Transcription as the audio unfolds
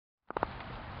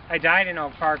I died in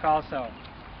Oak Park also.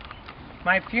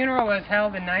 My funeral was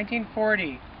held in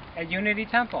 1940 at Unity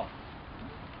Temple.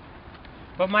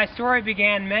 But my story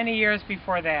began many years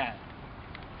before that.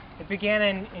 It began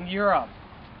in Europe.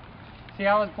 See,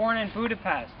 I was born in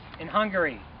Budapest, in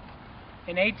Hungary,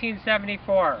 in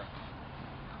 1874.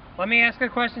 Let me ask a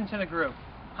question to the group.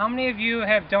 How many of you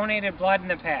have donated blood in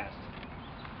the past?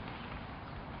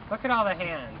 Look at all the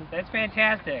hands. That's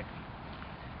fantastic.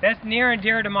 That's near and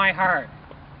dear to my heart,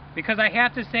 because I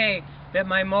have to say that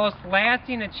my most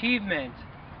lasting achievement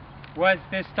was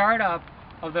the startup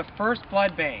of the first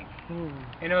blood bank.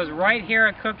 And it was right here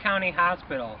at Cook County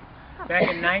Hospital back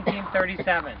in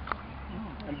 1937.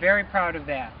 I'm very proud of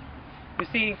that. You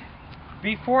see,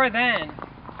 before then,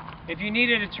 if you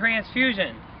needed a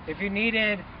transfusion, if you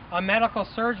needed a medical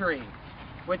surgery,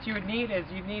 what you would need is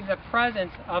you'd need the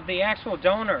presence of the actual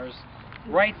donors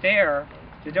right there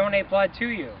to donate blood to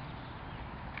you.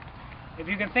 If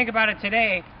you can think about it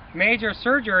today, major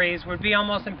surgeries would be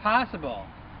almost impossible.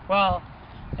 Well,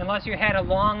 unless you had a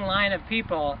long line of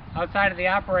people outside of the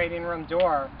operating room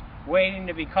door waiting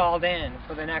to be called in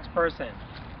for the next person.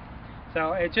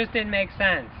 So it just didn't make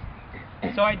sense.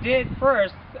 So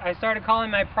I started calling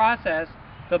my process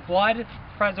the Blood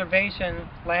Preservation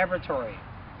Laboratory.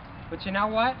 But you know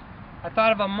what? I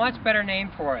thought of a much better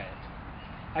name for it.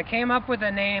 I came up with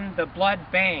the name the Blood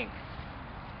Bank.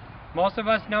 Most of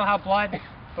us know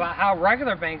how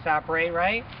regular banks operate,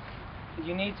 right?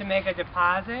 You need to make a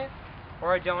deposit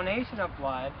or a donation of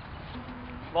blood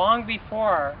long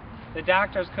before the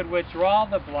doctors could withdraw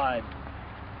the blood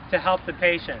to help the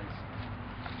patients.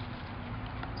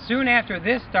 Soon after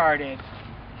this started,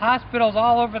 hospitals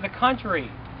all over the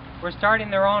country were starting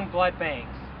their own blood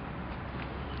banks.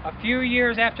 A few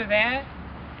years after that,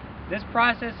 this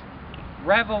process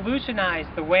revolutionized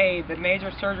the way that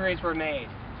major surgeries were made.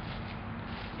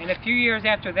 And a few years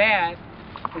after that,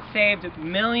 it saved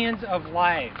millions of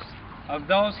lives of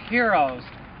those heroes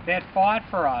that fought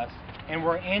for us and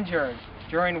were injured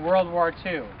during World War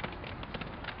II.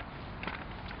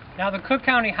 Now the Cook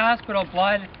County Hospital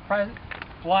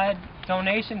blood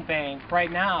donation bank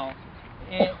right now,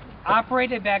 it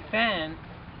operated back then,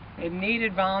 it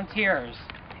needed volunteers,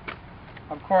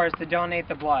 of course, to donate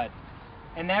the blood.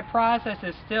 And that process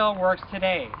still works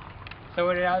today. So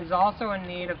it is also in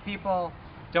need of people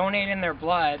donating their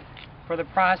blood for the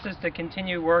process to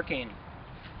continue working.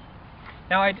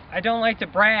 Now I don't like to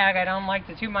brag, I don't like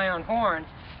to toot my own horn,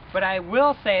 but I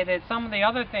will say that some of the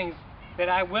other things that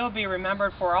I will be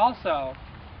remembered for also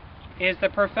is the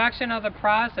perfection of the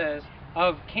process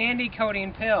of candy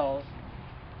coating pills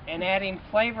and adding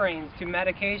flavorings to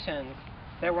medications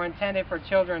that were intended for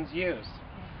children's use.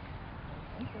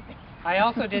 I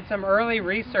also did some early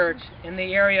research in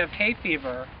the area of hay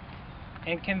fever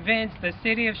and convinced the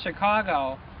city of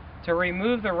Chicago to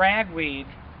remove the ragweed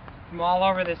from all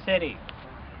over the city.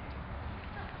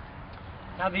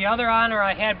 Now the other honor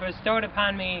I had bestowed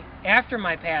upon me after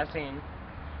my passing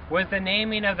was the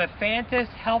naming of the Fantus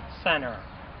Health Center,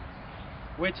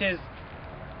 which is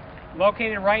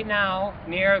located right now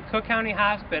near Cook County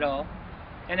Hospital,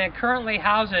 and it currently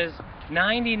houses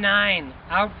 99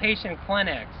 outpatient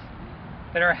clinics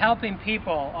that are helping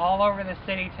people all over the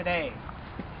city today.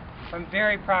 I'm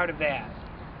very proud of that.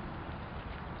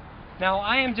 Now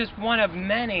I am just one of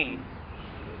many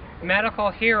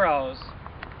medical heroes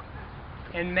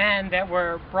and men that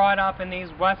were brought up in these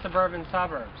west suburban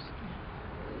suburbs.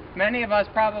 Many of us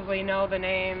probably know the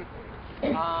name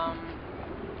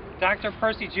Dr.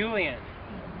 Percy Julian.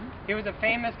 He was a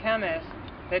famous chemist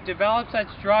that developed such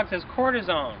drugs as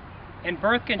cortisone and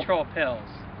birth control pills.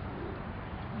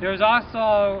 There was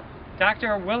also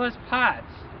Dr. Willis Potts,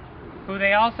 who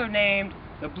they also named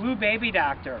the Blue Baby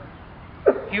Doctor.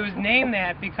 He was named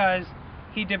that because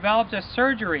he developed a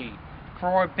surgery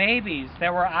for babies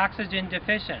that were oxygen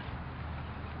deficient.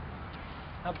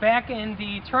 Now, back in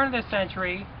the turn of the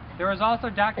century, there was also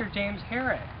Dr. James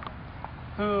Herrick,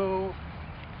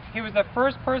 he was the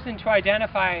first person to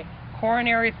identify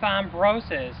coronary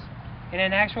thrombosis in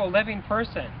an actual living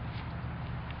person.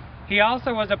 He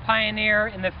also was a pioneer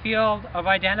in the field of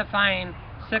identifying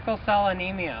sickle cell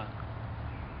anemia.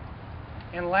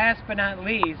 And last but not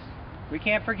least, we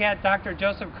can't forget Dr.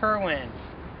 Joseph Kerwin,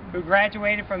 who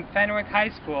graduated from Fenwick High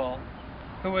School,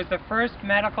 who was the first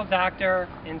medical doctor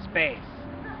in space.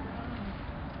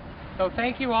 So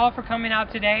thank you all for coming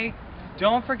out today.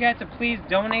 Don't forget to please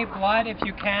donate blood if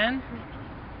you can,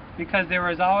 because there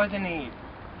is always a need.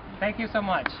 Thank you so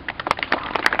much.